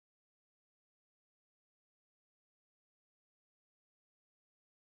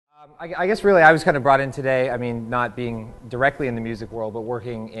I guess really I was kind of brought in today, I mean, not being directly in the music world, but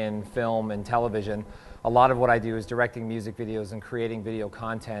working in film and television. A lot of what I do is directing music videos and creating video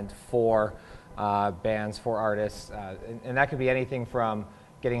content for bands, for artists. And that could be anything from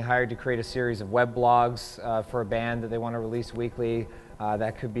getting hired to create a series of web blogs for a band that they want to release weekly.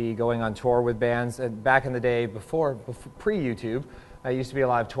 That could be going on tour with bands. And back in the day, pre-YouTube, it used to be a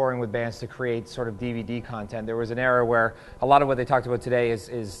lot of touring with bands to create sort of DVD content. There was an era where a lot of what they talked about today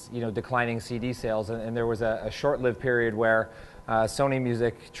is declining CD sales, and there was a short-lived period where Sony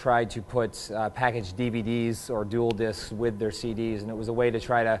Music tried to put packaged DVDs or dual discs with their CDs, and it was a way to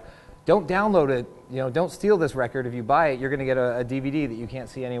try to don't download it, don't steal this record. If you buy it, you're going to get a DVD that you can't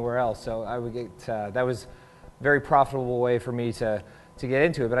see anywhere else. So I would get that was a very profitable way for me to get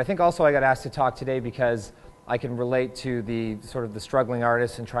into it. But I think also I got asked to talk today because I can relate to the sort of the struggling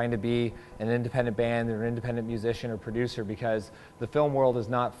artist and trying to be an independent band or an independent musician or producer, because the film world is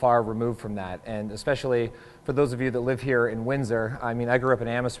not far removed from that. And especially for those of you that live here in Windsor, I mean, I grew up in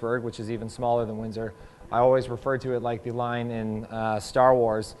Amherstburg, which is even smaller than Windsor. I always refer to it like the line in Star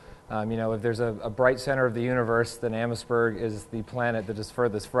Wars. If there's a bright center of the universe, then Amherstburg is the planet that is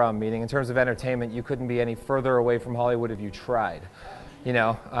furthest from, meaning in terms of entertainment, you couldn't be any further away from Hollywood if you tried.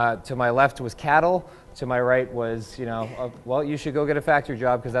 To my left was cattle. To my right was, well, you should go get a factory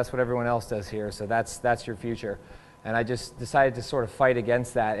job because that's what everyone else does here. So that's your future. And I just decided to sort of fight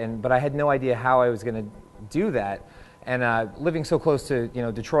against that. But I had no idea how I was going to do that. And living so close to,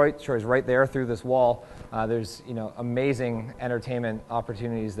 Detroit is right there through this wall. There's, amazing entertainment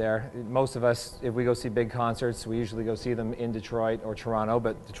opportunities there. Most of us, if we go see big concerts, we usually go see them in Detroit or Toronto,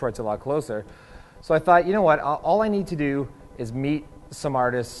 but Detroit's a lot closer. So I thought, you know what, all I need to do is meet some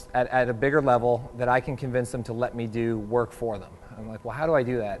artists at a bigger level that I can convince them to let me do work for them. I'm like, well, how do I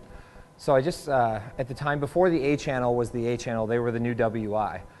do that? So I just, at the time, before the A channel was the A channel, they were the new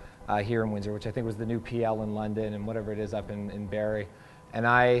WI here in Windsor, which I think was the new PL in London and whatever it is up in Barrie, and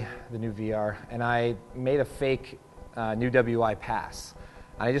the new VR, and I made a fake new WI pass.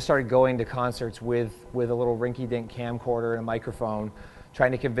 And I just started going to concerts with a little rinky-dink camcorder and a microphone,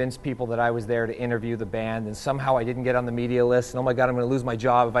 trying to convince people that I was there to interview the band, and somehow I didn't get on the media list, and oh my God, I'm going to lose my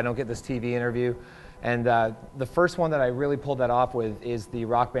job if I don't get this TV interview. And the first one that I really pulled that off with is the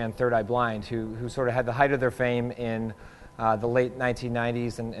rock band Third Eye Blind, who sort of had the height of their fame in the late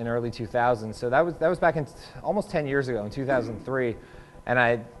 1990s and early 2000s. So that was back in almost 10 years ago, in 2003, and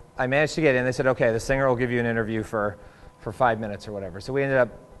I managed to get in. They said, okay, the singer will give you an interview for 5 minutes or whatever. So we ended up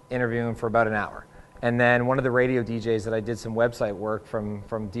interviewing for about an hour. And then one of the radio DJs that I did some website work from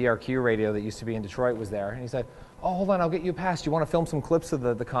DRQ Radio that used to be in Detroit was there. And he said, oh, hold on, I'll get you a pass. Do you want to film some clips of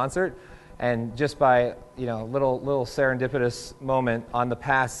the concert? And just by, little serendipitous moment on the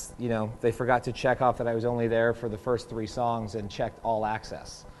pass, they forgot to check off that I was only there for the first 3 songs and checked all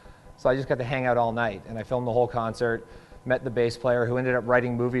access. So I just got to hang out all night. And I filmed the whole concert, met the bass player who ended up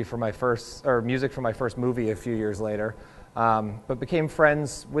writing music for my first movie a few years later. But became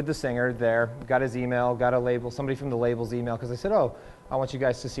friends with the singer there, got his email, got a label, somebody from the label's email, because I said, oh, I want you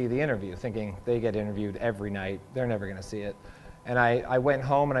guys to see the interview, thinking they get interviewed every night, they're never going to see it. And I went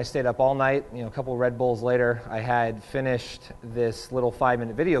home and I stayed up all night. A couple Red Bulls later, I had finished this little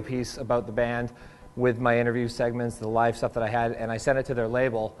 5-minute video piece about the band with my interview segments, the live stuff that I had, and I sent it to their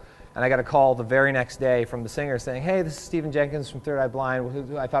label. And I got a call the very next day from the singer saying, hey, this is Stephen Jenkins from Third Eye Blind,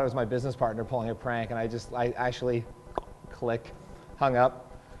 who I thought was my business partner pulling a prank, and I actually click, hung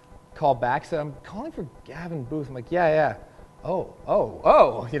up, called back, said, I'm calling for Gavin Booth. I'm like, yeah.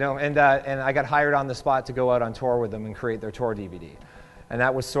 Oh, and I got hired on the spot to go out on tour with them and create their tour DVD. And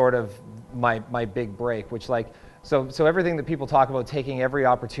that was sort of my big break, which so everything that people talk about, taking every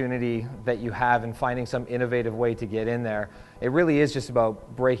opportunity that you have and finding some innovative way to get in there, it really is just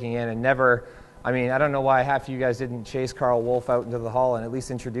about breaking in and never, I don't know why half of you guys didn't chase Carl Wolf out into the hall and at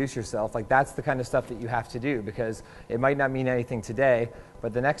least introduce yourself. That's the kind of stuff that you have to do, because it might not mean anything today,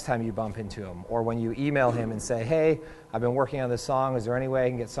 but the next time you bump into him, or when you email him and say, hey, I've been working on this song, is there any way I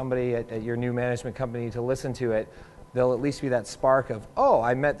can get somebody at your new management company to listen to it? There'll at least be that spark of, oh,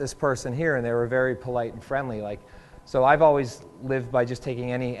 I met this person here and they were very polite and friendly. So I've always lived by just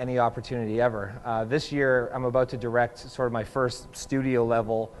taking any opportunity ever. This year I'm about to direct sort of my first studio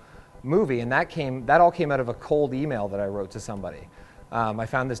level movie, and that all came out of a cold email that I wrote to somebody. I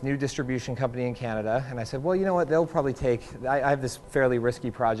found this new distribution company in Canada, and I said, well, you know what, they'll probably I have this fairly risky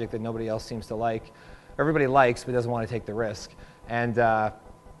project that nobody else seems to like. Everybody likes, but doesn't want to take the risk. And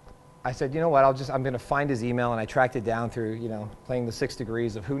I said, you know what, I'm going to find his email, and I tracked it down through, playing the 6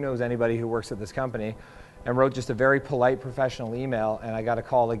 degrees of who knows anybody who works at this company, and wrote just a very polite, professional email, and I got a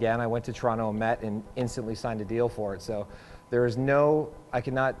call again. I went to Toronto and met and instantly signed a deal for it. So I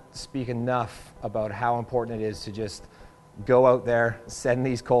cannot speak enough about how important it is to just go out there, send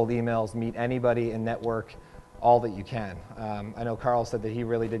these cold emails, meet anybody and network all that you can. I know Carl said that he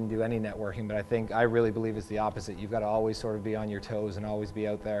really didn't do any networking, but I really believe it's the opposite. You've got to always sort of be on your toes and always be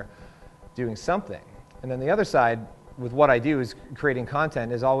out there doing something. And then the other side with what I do is creating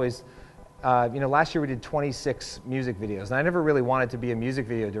content is always, last year we did 26 music videos, and I never really wanted to be a music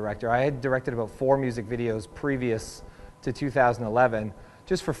video director. I had directed about 4 music videos previous to 2011,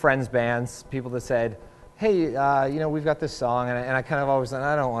 just for friends' bands, people that said, hey, we've got this song, and I kind of always said,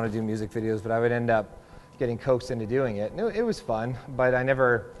 I don't want to do music videos, but I would end up getting coaxed into doing it. And it was fun, but I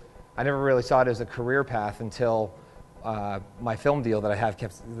never really saw it as a career path until my film deal that I have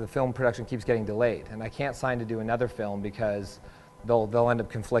the film production keeps getting delayed, and I can't sign to do another film because they'll end up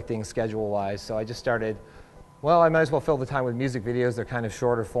conflicting schedule-wise. So I just started, well, I might as well fill the time with music videos. They're kind of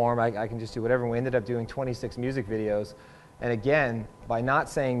shorter form. I can just do whatever. And we ended up doing 26 music videos. And again, by not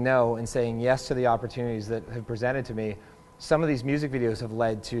saying no and saying yes to the opportunities that have presented to me, some of these music videos have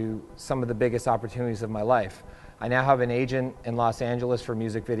led to some of the biggest opportunities of my life. I now have an agent in Los Angeles for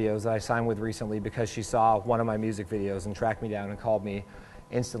music videos that I signed with recently because she saw one of my music videos and tracked me down and called me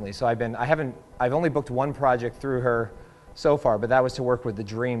instantly. So I've only booked one project through her so far, but that was to work with The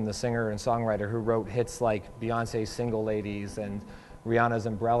Dream, the singer and songwriter who wrote hits like Beyonce's Single Ladies and Rihanna's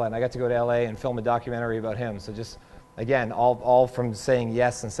Umbrella, and I got to go to LA and film a documentary about him. So just, again, all from saying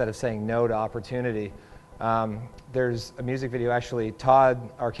yes instead of saying no to opportunity. There's a music video, actually,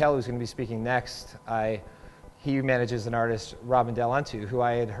 Todd Arkell, who's going to be speaking next. He manages an artist, Robin Delantu, who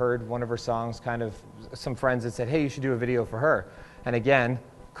I had heard one of her songs, kind of some friends had said, hey, you should do a video for her. And again,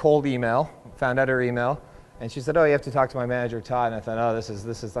 cold email, found out her email, and she said, oh, you have to talk to my manager, Todd. And I thought, oh, this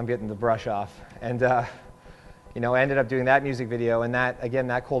is I'm getting the brush off. And I ended up doing that music video, and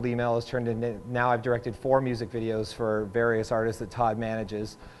that cold email has turned into, now I've directed 4 music videos for various artists that Todd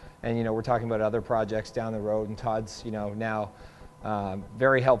manages. And we're talking about other projects down the road, and Todd's now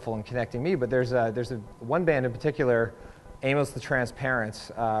very helpful in connecting me. But there's one band in particular, Amos the Transparent.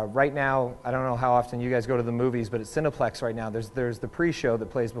 Right now, I don't know how often you guys go to the movies, but at Cineplex right now, there's the pre-show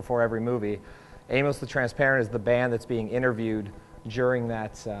that plays before every movie. Amos the Transparent is the band that's being interviewed during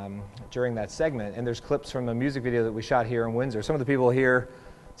that segment, and there's clips from a music video that we shot here in Windsor. Some of the people here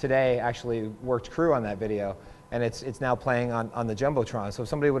today actually worked crew on that video, and it's now playing on the Jumbotron. So if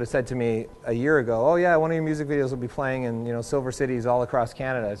somebody would have said to me a year ago, oh yeah, one of your music videos will be playing in Silver Cities all across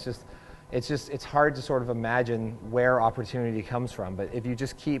Canada, it's hard to sort of imagine where opportunity comes from. But if you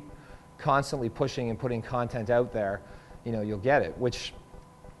just keep constantly pushing and putting content out there, you'll get it. Which,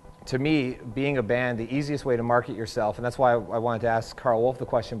 to me, being a band, the easiest way to market yourself, and that's why I wanted to ask Carl Wolf the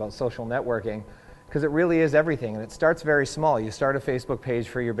question about social networking, because it really is everything, and it starts very small. You start a Facebook page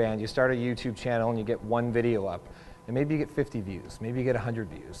for your band, you start a YouTube channel, and you get one video up, and maybe you get 50 views, maybe you get 100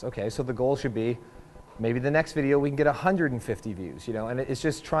 views. Okay, so the goal should be, maybe the next video we can get 150 views, and it's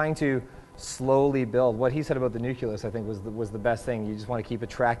just trying to slowly build. What he said about the nucleus, I think, was the best thing. You just want to keep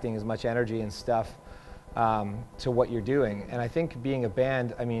attracting as much energy and stuff to what you're doing. And I think being a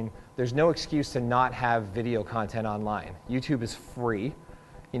band, there's no excuse to not have video content online. YouTube is free.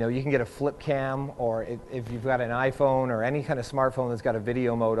 You can get a flip cam, or if you've got an iPhone or any kind of smartphone that's got a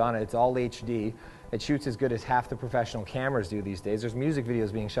video mode on it, it's all HD. It shoots as good as half the professional cameras do these days. There's music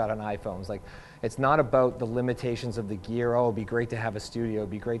videos being shot on iPhones. It's not about the limitations of the gear. Oh, it'd be great to have a studio. It'd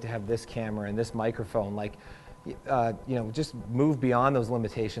be great to have this camera and this microphone. Just move beyond those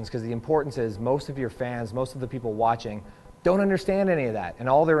limitations, because the importance is most of your fans, most of the people watching, don't understand any of that, and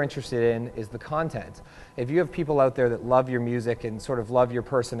all they're interested in is the content. If you have people out there that love your music and sort of love your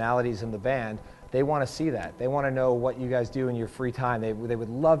personalities in the band, they want to see that. They want to know what you guys do in your free time. They would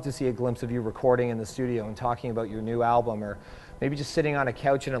love to see a glimpse of you recording in the studio and talking about your new album, or maybe just sitting on a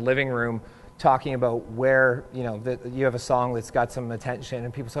couch in a living room talking about where you have a song that's got some attention,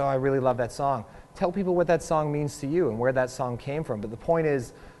 and people say, oh, I really love that song. Tell people what that song means to you and where that song came from. But the point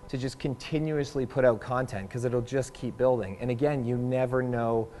is to just continuously put out content, because it'll just keep building. And again, you never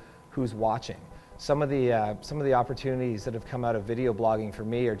know who's watching. Some of the opportunities that have come out of video blogging for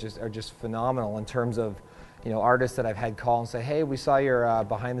me are just phenomenal in terms of artists that I've had call and say, hey, we saw your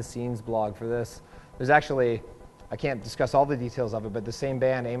behind the scenes blog for this. There's actually, I can't discuss all the details of it, but the same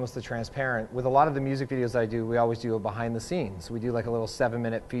band, Amos the Transparent, with a lot of the music videos I do, we always do a behind the scenes. We do like a little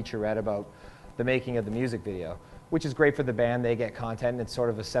 7-minute featurette about the making of the music video, which is great for the band. They get content, and it's sort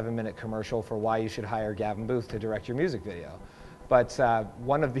of a 7-minute commercial for why you should hire Gavin Booth to direct your music video. But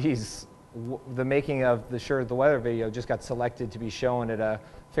one of these, the making of the Sure the Weather video, just got selected to be shown at a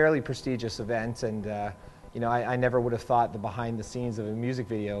fairly prestigious event, and I never would have thought the behind the scenes of a music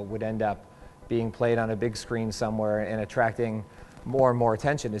video would end up being played on a big screen somewhere and attracting more and more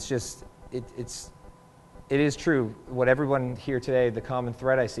attention. It's just, it is true. What everyone here today, the common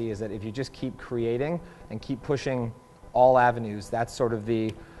thread I see is that if you just keep creating and keep pushing all avenues, that's sort of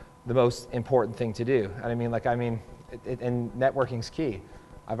the most important thing to do. And and networking's key.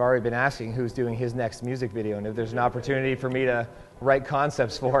 I've already been asking who's doing his next music video, and if there's an opportunity for me to write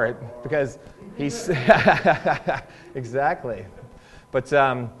concepts for it, because he's exactly. But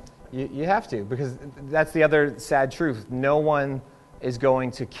you have to, because that's the other sad truth. No one is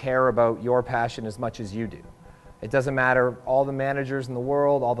going to care about your passion as much as you do. It doesn't matter all the managers in the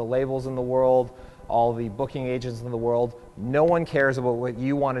world, all the labels in the world, all the booking agents in the world. No one cares about what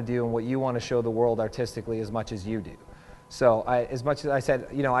you want to do and what you want to show the world artistically as much as you do. So as much as I said,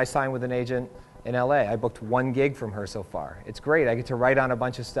 I signed with an agent in LA. I booked 1 gig from her so far. It's great. I get to write on a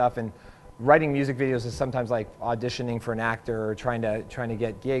bunch of stuff, and writing music videos is sometimes like auditioning for an actor or trying to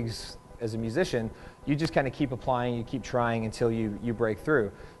get gigs as a musician. You just kind of keep applying, you keep trying until you break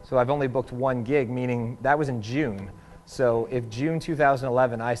through. So I've only booked 1 gig, meaning that was in June. So if June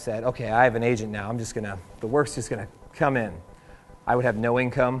 2011 I said, okay, I have an agent now, the work's just gonna come in, I would have no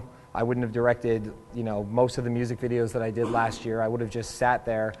income. I wouldn't have directed, most of the music videos that I did last year. I would have just sat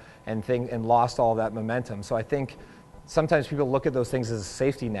there and lost all that momentum. So I think sometimes people look at those things as a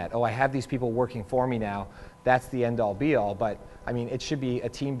safety net. Oh, I have these people working for me now. That's the end all be all. But it should be a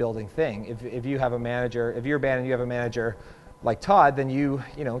team building thing. If you have a manager, if you're a band and you have a manager like Todd, then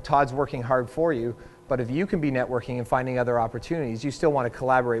Todd's working hard for you. But if you can be networking and finding other opportunities, you still want to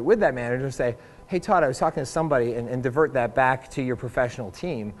collaborate with that manager and say, hey Todd, I was talking to somebody, and divert that back to your professional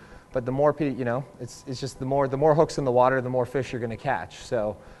team. But the more people, it's just the more hooks in the water, the more fish you're going to catch.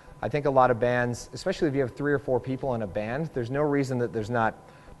 So I think a lot of bands, especially if you have 3 or 4 people in a band, there's no reason that there's not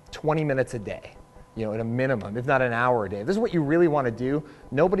 20 minutes a day, at a minimum, if not an hour a day. If this is what you really want to do,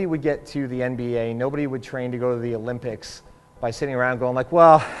 nobody would get to the NBA, nobody would train to go to the Olympics by sitting around going like,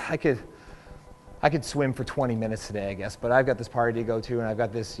 well, I could swim for 20 minutes today, I guess, but I've got this party to go to, and I've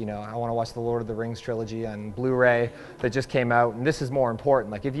got this, I want to watch the Lord of the Rings trilogy on Blu-ray that just came out, and this is more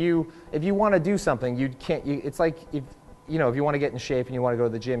important. Like if you want to do something, it's like if you want to get in shape and you want to go to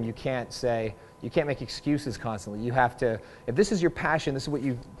the gym, you can't make excuses constantly. You have to, if this is your passion, this is what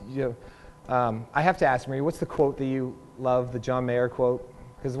I have to ask Marie, what's the quote that you love, the John Mayer quote?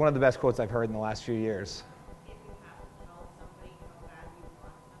 Because it's one of the best quotes I've heard in the last few years.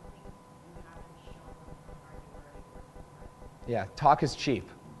 Yeah, talk is cheap.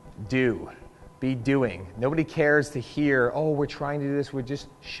 Do. Be doing. Nobody cares to hear, oh, we're trying to do this. We just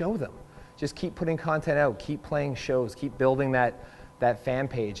show them. Just keep putting content out. Keep playing shows. Keep building that fan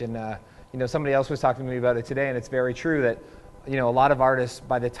page. And, somebody else was talking to me about it today, and it's very true that, a lot of artists,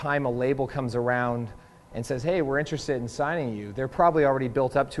 by the time a label comes around and says, hey, we're interested in signing you, they're probably already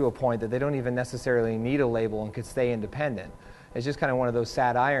built up to a point that they don't even necessarily need a label and could stay independent. It's just kind of one of those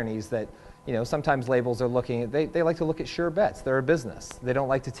sad ironies that, sometimes labels are they like to look at sure bets. They're a business. They don't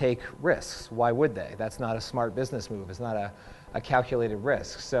like to take risks. Why would they? That's not a smart business move. It's not a calculated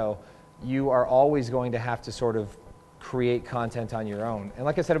risk. So you are always going to have to sort of create content on your own. And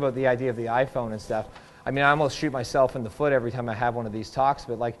like I said about the idea of the iPhone and stuff, I almost shoot myself in the foot every time I have one of these talks,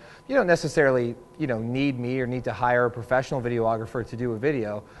 but you don't necessarily, need me or need to hire a professional videographer to do a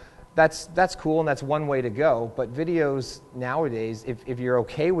video. That's cool, and that's one way to go, but videos nowadays, if you're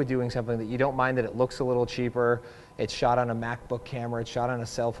okay with doing something that you don't mind that it looks a little cheaper, it's shot on a MacBook camera, it's shot on a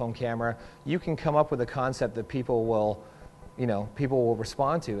cell phone camera, you can come up with a concept that people will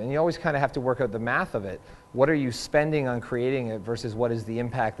respond to, and you always kind of have to work out the math of it. What are you spending on creating it versus what is the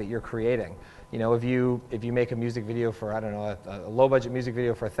impact that you're creating? If you make a music video for, a low-budget music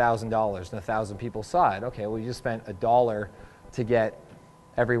video for $1,000 and 1,000 people saw it, okay, well you just spent $1 to get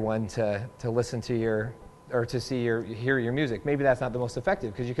everyone to listen to hear your music. Maybe that's not the most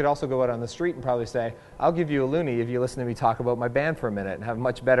effective, because you could also go out on the street and probably say, I'll give you a loonie if you listen to me talk about my band for a minute, and have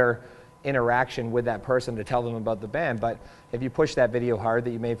much better interaction with that person to tell them about the band. But if you push that video hard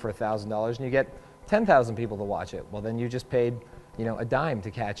that you made for $1,000 and you get 10,000 people to watch it, well then you just paid a dime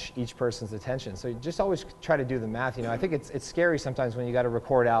to catch each person's attention. So you just always try to do the math. I think it's scary sometimes when you got to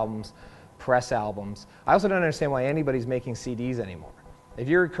record albums, press albums. I also don't understand why anybody's making CDs anymore. If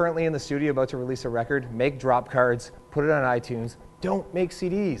you're currently in the studio about to release a record, make drop cards, put it on iTunes. Don't make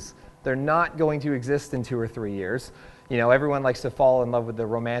CDs. They're not going to exist in 2 or 3 years. Everyone likes to fall in love with the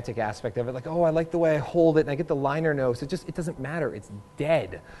romantic aspect of it. Like, oh, I like the way I hold it and I get the liner notes. It doesn't matter. It's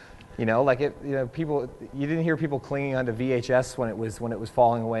dead. People, you didn't hear people clinging onto VHS when it was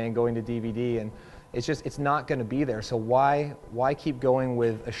falling away and going to DVD, and it's not going to be there. So why keep going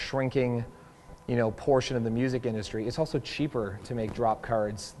with a shrinking portion of the music industry? It's also cheaper to make drop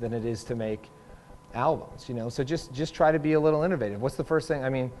cards than it is to make albums, you know. So just try to be a little innovative. What's the first thing? I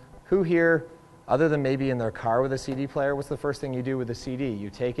mean, who here, other than maybe in their car with a CD player, what's the first thing you do with a CD? You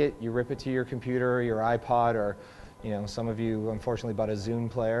take it, you rip it to your computer or your iPod, or, you know, some of you unfortunately bought a Zune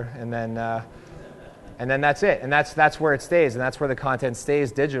player, and then that's it. And that's where it stays, and that's where the content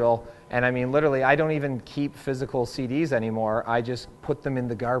stays digital. And I mean, literally, I don't even keep physical CDs anymore. I just put them in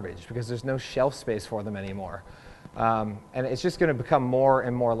the garbage because there's no shelf space for them anymore. And it's just going to become more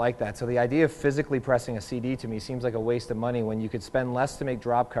and more like that. So the idea of physically pressing a CD to me seems like a waste of money when you could spend less to make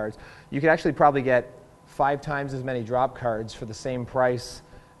drop cards. You could actually probably get 5 times as many drop cards for the same price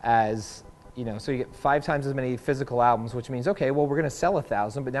as, you know, so you get 5 times as many physical albums, which means, okay, well, we're going to sell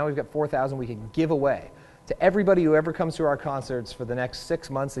 1,000, but now we've got 4,000 we can give away. To everybody who ever comes to our concerts for the next 6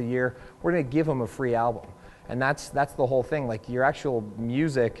 months, a year, we're going to give them a free album. And that's the whole thing. Like, your actual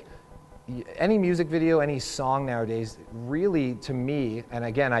music, any music video, any song nowadays, really, to me, and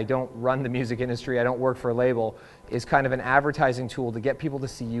again, I don't run the music industry, I don't work for a label, is kind of an advertising tool to get people to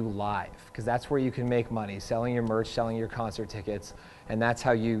see you live, because that's where you can make money, selling your merch, selling your concert tickets, and that's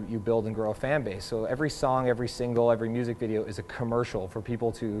how you build and grow a fan base. So every song, every single, every music video is a commercial for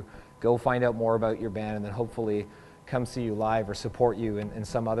people to go find out more about your band and then hopefully come see you live or support you in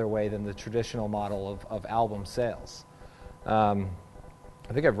some other way than the traditional model of album sales.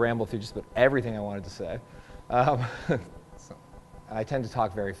 I think I've rambled through just about everything I wanted to say. So I tend to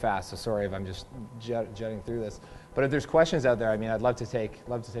talk very fast, so sorry if I'm just jetting through this. But if there's questions out there, I mean, I'd love to take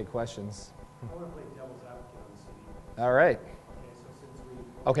questions. I want to play devil's advocate on the CD. All right. Okay, so since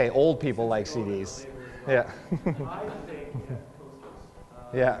Okay, old people like CDs. Yeah. Yeah. I think coasters.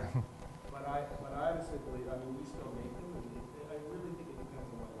 Yeah. But I honestly believe, I mean, we still make them, and I really think it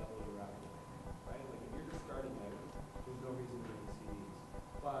depends on what level you're at, right? Like, if you're just starting out, there's no reason to make CDs.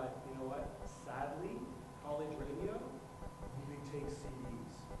 But you know what? Sadly, college radio really takes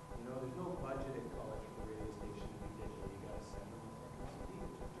CDs. You know, there's no budget at college for the radio station to be digital. You got to send them a fucking CD,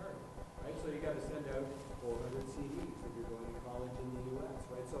 which is target, right? So you got to send out 400 CDs if you're going to college in the U.S.,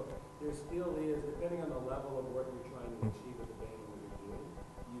 right? So there still is, depending on the level of what you're trying to achieve with the band and what you're doing,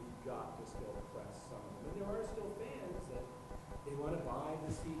 you've got to still press some of them. And there are still fans that they want to buy the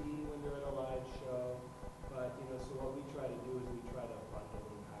CD when they're at a live show. But, you know, so what we try to do is we try to bundle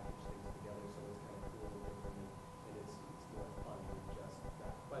and package things together so it's kind of cool and different, and it's more fun than just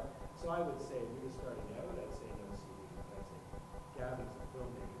that. But, so I would say, if you're just starting out, I'd say no CD. I'd say Gavin's a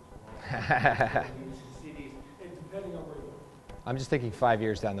filmmaker. Use CDs, and depending on where you are. I'm just thinking 5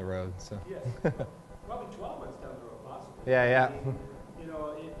 years down the road. So. Yes, probably 12 months down the road, possibly. Yeah. I mean, you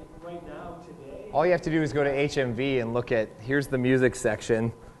know, right now, today. All you have to do is go to HMV and look at, here's the music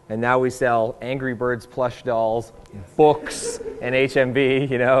section, and now we sell Angry Birds plush dolls, books, and HMV,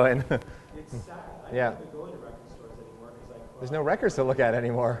 you know, and It's sad. I yeah. don't even go into record stores anymore because There's no records to look at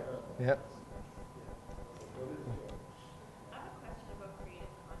anymore. Yep. I have a question about creative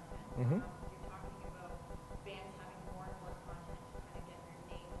content. Mm-hmm. You're talking about bands having more and more content to kind of get their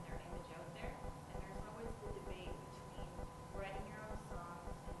name and their image out there. And there's always the debate between writing your own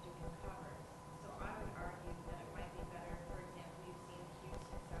songs and doing covers. So I would argue that it might be better, for example, you've seen huge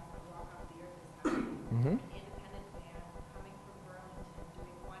success that Walk Off the Earth has had. Mm-hmm. An independent band coming from Burlington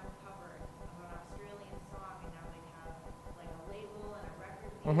doing one cover of an Australian song, and now they have like a label and a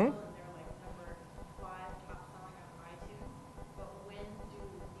record deal. Mm-hmm. And they're like number 5 top selling on iTunes. But when do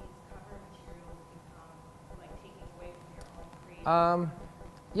these cover materials become like taking away from your own creative?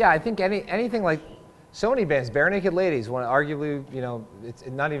 Yeah, I think anything like so many bands, Bare Naked Ladies, one arguably, you know, it's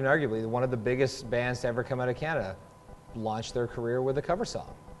not even arguably, one of the biggest bands to ever come out of Canada, launched their career with a cover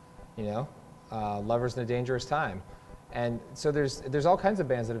song, you know, Lovers in a Dangerous Time. And so there's all kinds of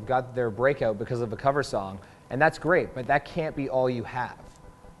bands that have got their breakout because of a cover song, and that's great, but that can't be all you have.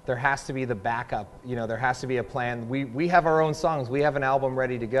 There has to be the backup, you know, there has to be a plan. We have our own songs, we have an album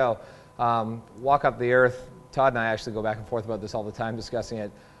ready to go. Walk Up the Earth, Todd and I actually go back and forth about this all the time, discussing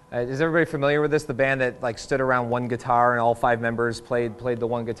it. Is everybody familiar with this? The band that like stood around one guitar and all 5 members played the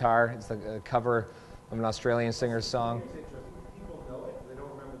one guitar. It's a cover of an Australian singer's song. It's interesting. People know it, they don't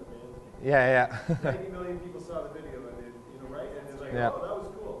remember the band's name. Yeah. 90 million people saw the video, and they, you know, right? And they're like, Yeah. oh, that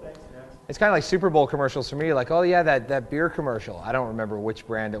was cool. Thanks, next. It's kind of like Super Bowl commercials for me. Like, oh yeah, that beer commercial. I don't remember which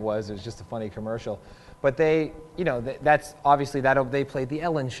brand it was. It was just a funny commercial. But they, you know, that's obviously they played the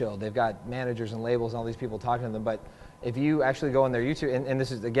Ellen Show. They've got managers and labels and all these people talking to them. But if you actually go on their YouTube, and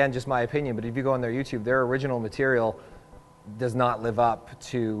this is again just my opinion, but if you go on their YouTube, their original material does not live up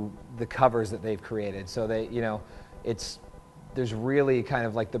to the covers that they've created. So they, you know, there's really kind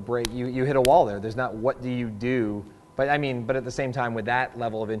of like the break. You hit a wall there. There's not what do you do. But I mean, but at the same time, with that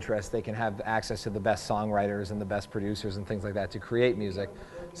level of interest, they can have access to the best songwriters and the best producers and things like that to create music.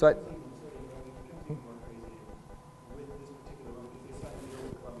 So,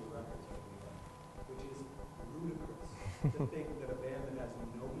 think that a band that has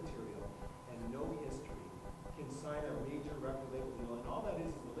no material and no history can sign a major record label deal, and all that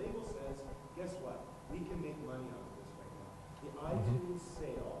is the label says, guess what? We can make money out of this right now. The iTunes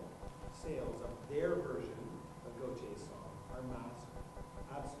sales of their version of Go Jay's song are massive,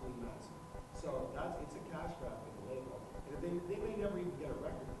 absolutely massive. So it's a cash grab for the label. And they may never even get a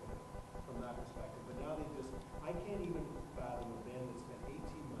record for it from that perspective, but now I can't even fathom a band that spent 18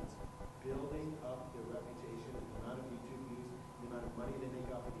 months building up their reputation and the amount of YouTube views, the amount of money they make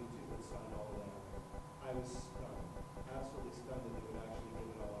off of YouTube and sign all of that. I was stunned, absolutely stunned that they would actually give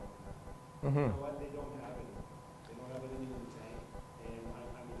it all up. You know what? They don't have it. They don't have it in the tank. And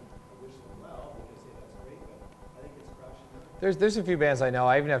I mean, I wish them well because hey, that's great, but I think it's crushing. There's a few bands I know.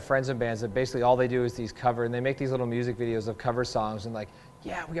 I even have friends in bands that basically all they do is these cover, and they make these little music videos of cover songs, and like,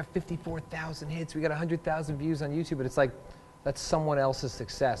 yeah, we got 54,000 hits, we got 100,000 views on YouTube, but it's like, that's someone else's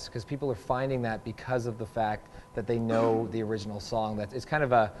success, because people are finding that because of the fact that they know the original song. It's kind of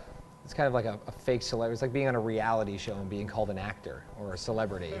like a fake celebrity. It's like being on a reality show and being called an actor or a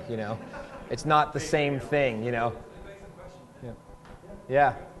celebrity, you know? It's not the same thing, you know?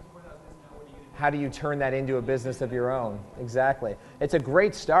 Yeah. How do you turn that into a business of your own? Exactly. It's a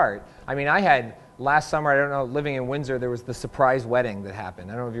great start. I mean, I had last summer, I don't know, living in Windsor, there was the surprise wedding that happened.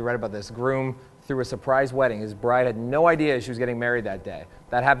 I don't know if you read about this. Groom threw a surprise wedding. His bride had no idea she was getting married that day.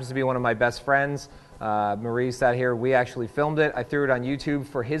 That happens to be one of my best friends. Marie sat here. We actually filmed it. I threw it on YouTube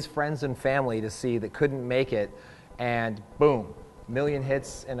for his friends and family to see that couldn't make it. And boom, million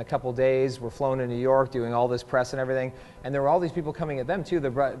hits in a couple days. We're flown to New York doing all this press and everything. And there were all these people coming at them too, the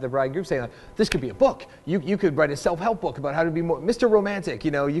bride group, saying, like, this could be a book. You could write a self-help book about how to be more Mr. Romantic.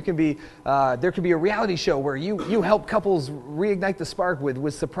 You know, you can be, there could be a reality show where you help couples reignite the spark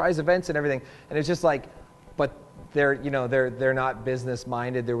with surprise events and everything. And it's just like, but they're not business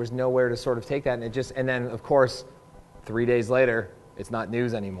minded. There was nowhere to sort of take that. And then of course, 3 days later, it's not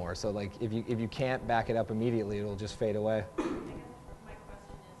news anymore. So like, if you can't back it up immediately, it'll just fade away. My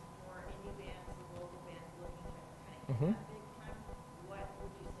question is for indie bands and local bands looking to kind of hit that big time, what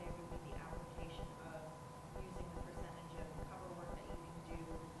would you say would be the application of using the percentage of cover work that you can do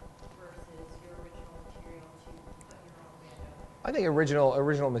versus your original material to put your own band out there? I think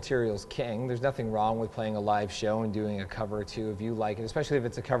original material's king. There's nothing wrong with playing a live show and doing a cover or two if you like it, especially if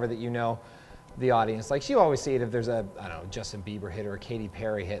it's a cover that you know the audience likes. You always see it if there's a, I don't know, Justin Bieber hit or a Katy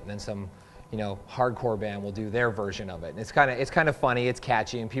Perry hit, and then some, you know, hardcore band will do their version of it. And it's kind of funny, it's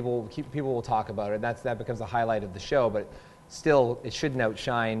catchy, and people will talk about it. That becomes the highlight of the show, but still, it shouldn't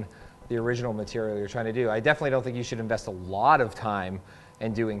outshine the original material you're trying to do. I definitely don't think you should invest a lot of time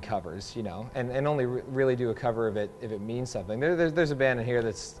in doing covers, you know, and only really do a cover if it means something. There's a band in here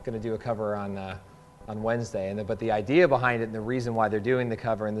that's going to do a cover on Wednesday, but the idea behind it and the reason why they're doing the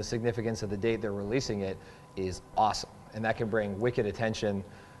cover and the significance of the date they're releasing it is awesome, and that can bring wicked attention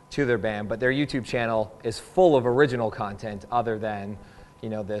to their band. But their YouTube channel is full of original content other than, you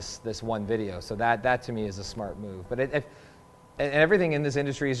know, this one video. So that to me is a smart move. But and everything in this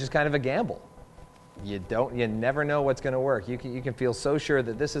industry is just kind of a gamble. You never know what's going to work. You can feel so sure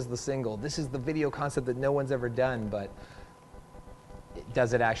that this is the single, this is the video concept that no one's ever done, but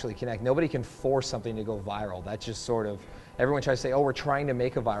does it actually connect? Nobody can force something to go viral. That's just sort of, everyone tries to say, oh, we're trying to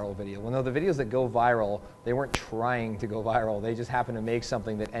make a viral video. Well, no, the videos that go viral, they weren't trying to go viral. They just happened to make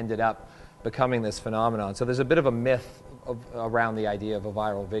something that ended up becoming this phenomenon. So there's a bit of a myth around the idea of a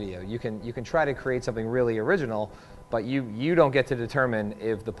viral video. You can try to create something really original, but you don't get to determine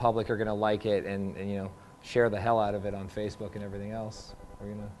if the public are going to like it and you know, share the hell out of it on Facebook and everything else.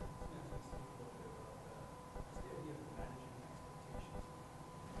 We're gonna.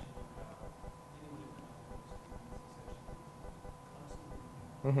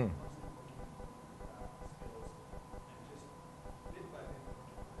 Mm-hmm.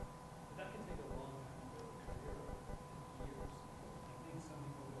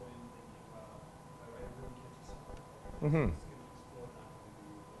 Mm-hmm.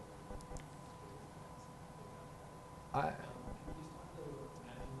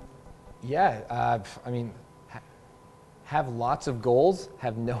 I mean, have lots of goals,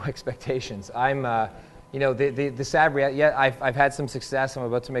 have no expectations. I'm, you know, the sad reality, yeah, I've had some success. I'm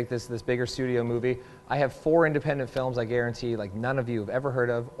about to make this bigger studio movie. I have 4 independent films I guarantee like none of you have ever heard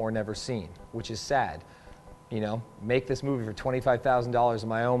of or never seen, which is sad. You know, make this movie for $25,000 of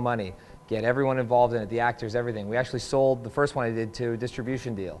my own money, get everyone involved in it, the actors, everything. We actually sold the first one I did to a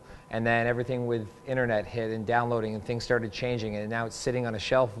distribution deal, and then everything with internet hit and downloading and things started changing, and now it's sitting on a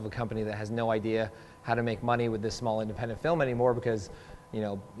shelf of a company that has no idea how to make money with this small independent film anymore because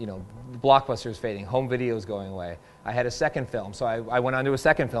Blockbuster's fading, home video's going away. I had a second film, so I went on to a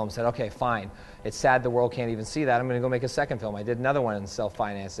second film, said, okay, fine. It's sad the world can't even see that. I'm going to go make a second film. I did another one and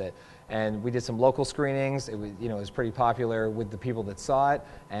self-financed it. And we did some local screenings. It was, it was pretty popular with the people that saw it.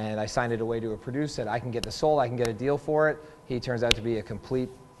 And I signed it away to a producer, said, I can get this sold, I can get a deal for it. He turns out to be a complete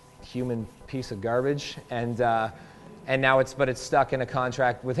human piece of garbage. And now it's stuck in a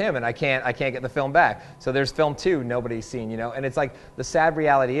contract with him, and I can't get the film back. So there's film 2 nobody's seen, and it's like the sad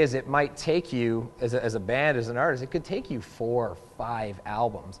reality is it might take you as a band, as an artist, it could take you 4 or 5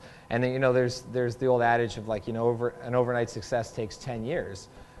 albums. And then there's the old adage of like an overnight success takes 10 years.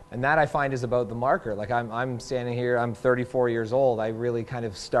 And that I find is about the marker. Like I'm standing here, I'm 34 years old. I really kind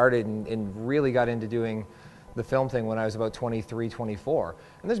of started and really got into doing the film thing when I was about 23, 24.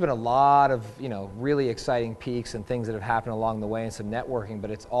 And there's been a lot of, really exciting peaks and things that have happened along the way and some networking, but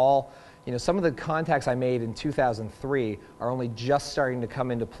it's all, some of the contacts I made in 2003 are only just starting to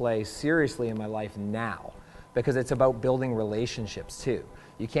come into play seriously in my life now, because it's about building relationships too.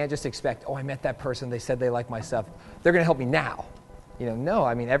 You can't just expect, I met that person, they said they like my stuff, they're gonna help me now. No,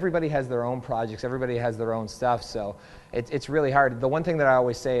 everybody has their own projects, everybody has their own stuff, so it's really hard. The one thing that I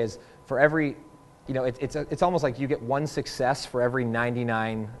always say is for every, it's almost like you get one success for every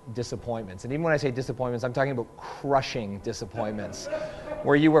 99 disappointments. And even when I say disappointments, I'm talking about crushing disappointments,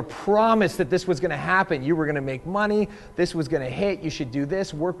 where you were promised that this was going to happen, you were going to make money, this was going to hit, you should do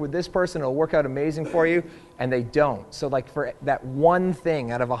this, work with this person, it'll work out amazing for you, and they don't. So like for that one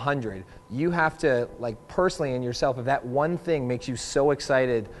thing out of 100, you have to, like personally in yourself, if that one thing makes you so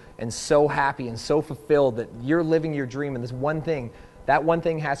excited and so happy and so fulfilled that you're living your dream, and this one thing, that one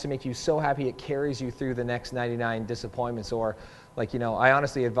thing has to make you so happy it carries you through the next 99 disappointments. Or like, I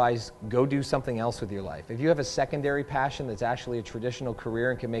honestly advise, go do something else with your life. If you have a secondary passion that's actually a traditional career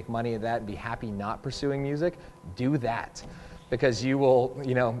and can make money at that and be happy not pursuing music, do that. Because you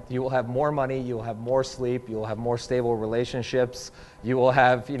will have more money, you will have more sleep, you will have more stable relationships, you will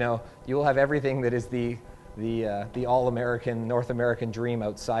have everything that is the all-American, North American dream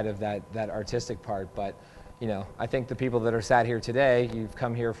outside of that artistic part. But I think the people that are sat here today, you've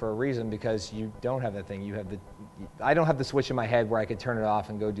come here for a reason, because you don't have that thing. I don't have the switch in my head where I could turn it off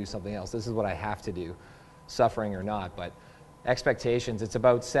and go do something else. This is what I have to do, suffering or not. But expectations, it's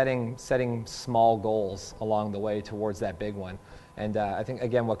about setting small goals along the way towards that big one. And I think,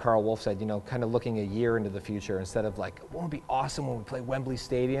 again, what Carl Wolf said, kind of looking a year into the future instead of like, won't it be awesome when we play Wembley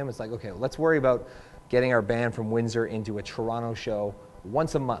Stadium? It's like, okay, let's worry about getting our band from Windsor into a Toronto show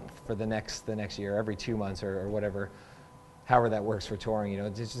once a month for the next year, every 2 months or whatever, however that works for touring.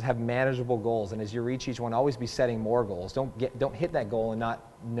 Just have manageable goals, and as you reach each one, always be setting more goals. Don't hit that goal and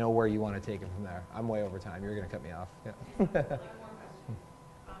not know where you want to take it from there. I'm way over time. You're going to cut me off. Yeah. One more question.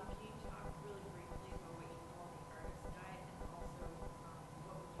 Can you talk really briefly about what you call the artist diet, and also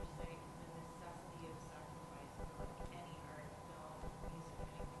what would you say is the necessity of sacrifice for like any art, film,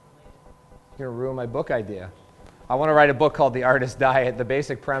 music, anything related? You're going to ruin my book idea. I want to write a book called The Artist Diet. The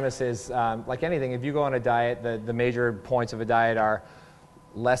basic premise is, like anything, if you go on a diet, the major points of a diet are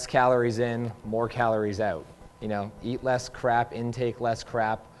less calories in, more calories out. Eat less crap, intake less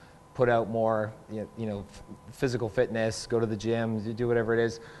crap, put out more, physical fitness, go to the gym, do whatever it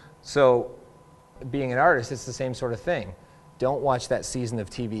is. So being an artist, it's the same sort of thing. Don't watch that season of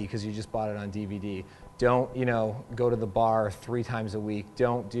TV because you just bought it on DVD. Don't, go to the bar 3 times a week.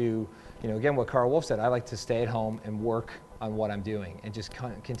 Don't do, again, what Carl Wolf said, I like to stay at home and work on what I'm doing and just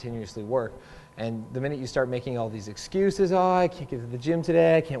continuously work. And the minute you start making all these excuses, I can't get to the gym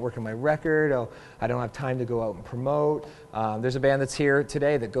today, I can't work on my record, I don't have time to go out and promote. There's a band that's here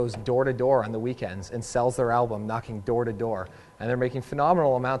today that goes door to door on the weekends and sells their album knocking door to door. And they're making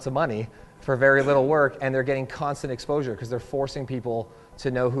phenomenal amounts of money for very little work, and they're getting constant exposure because they're forcing people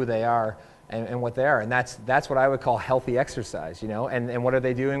to know who they are and what they are. And that's what I would call healthy exercise, And what are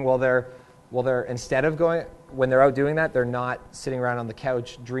they doing? Well, they're instead of going, when they're out doing that, they're not sitting around on the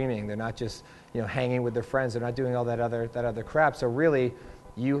couch dreaming. They're not just, hanging with their friends. They're not doing all that other crap. So really,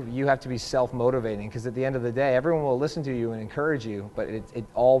 you have to be self-motivating, because at the end of the day, everyone will listen to you and encourage you, but it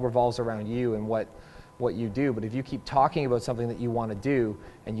all revolves around you and what you do. But if you keep talking about something that you want to do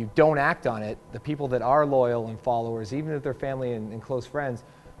and you don't act on it, the people that are loyal and followers, even if they're family and close friends,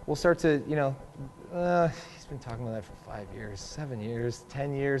 will start to, he's been talking about that for 5 years, 7 years,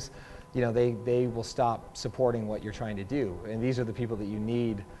 10 years. They will stop supporting what you're trying to do. And these are the people that you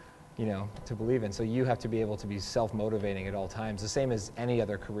need, to believe in. So you have to be able to be self-motivating at all times, the same as any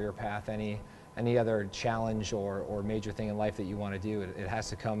other career path, any other challenge or major thing in life that you want to do. It has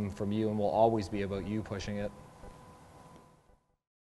to come from you and will always be about you pushing it.